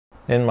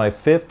In my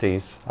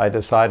 50s, I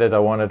decided I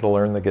wanted to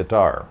learn the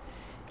guitar.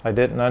 I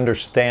didn't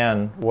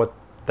understand what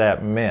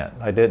that meant.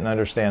 I didn't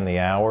understand the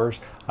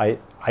hours. I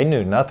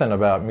knew nothing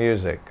about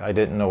music. I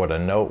didn't know what a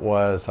note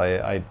was.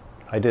 I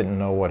didn't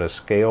know what a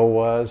scale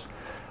was.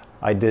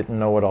 I didn't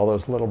know what all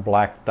those little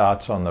black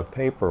dots on the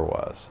paper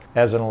was.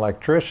 As an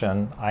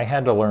electrician, I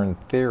had to learn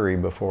theory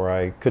before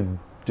I could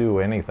do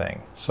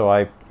anything. So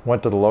I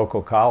went to the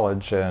local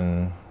college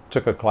and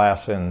took a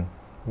class in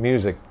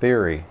music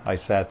theory. I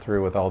sat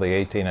through with all the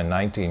 18 and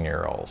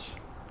 19-year-olds.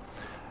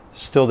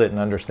 Still didn't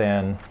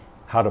understand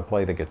how to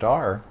play the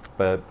guitar,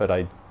 but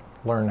I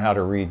learned how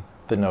to read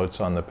the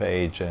notes on the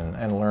page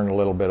and learn a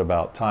little bit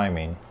about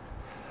timing.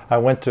 I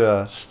went to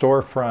a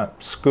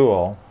storefront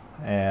school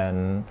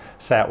and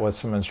sat with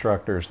some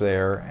instructors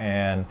there,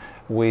 and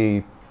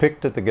we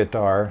picked at the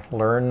guitar,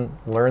 learned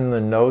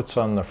the notes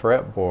on the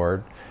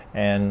fretboard,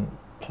 and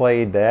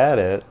played at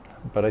it,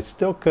 but I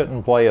still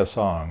couldn't play a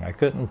song. I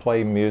couldn't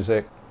play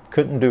music,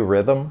 couldn't do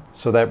rhythm,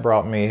 so that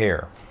brought me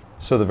here.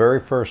 So the very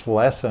first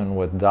lesson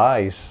with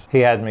Dice, he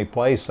had me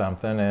play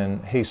something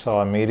and he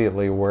saw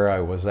immediately where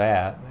I was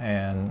at,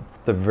 and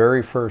the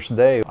very first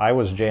day I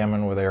was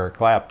jamming with Eric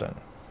Clapton.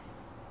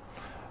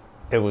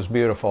 It was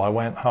beautiful. I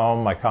went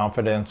home, my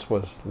confidence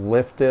was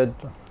lifted.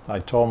 I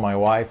told my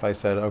wife, I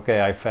said,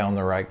 okay, I found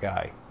the right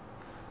guy.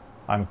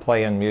 I'm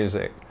playing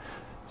music.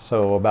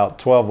 So about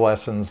 12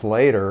 lessons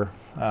later,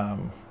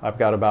 I've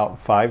got about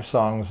 5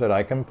 songs that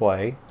I can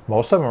play.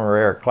 Most of them are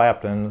Eric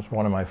Clapton,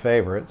 one of my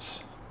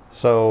favorites.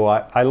 So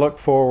I look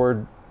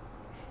forward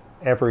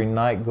every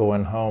night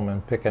going home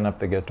and picking up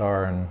the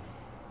guitar and,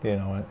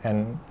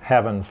 and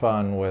having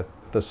fun with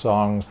the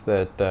songs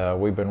that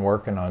we've been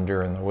working on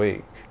during the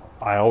week.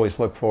 I always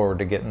look forward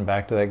to getting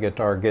back to that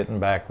guitar, getting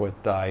back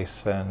with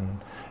Dice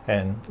and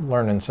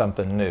learning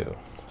something new.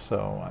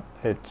 So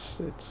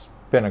it's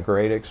been a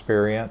great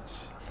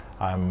experience.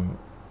 I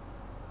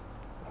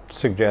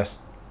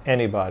suggest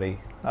anybody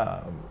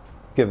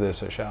give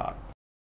this a shot.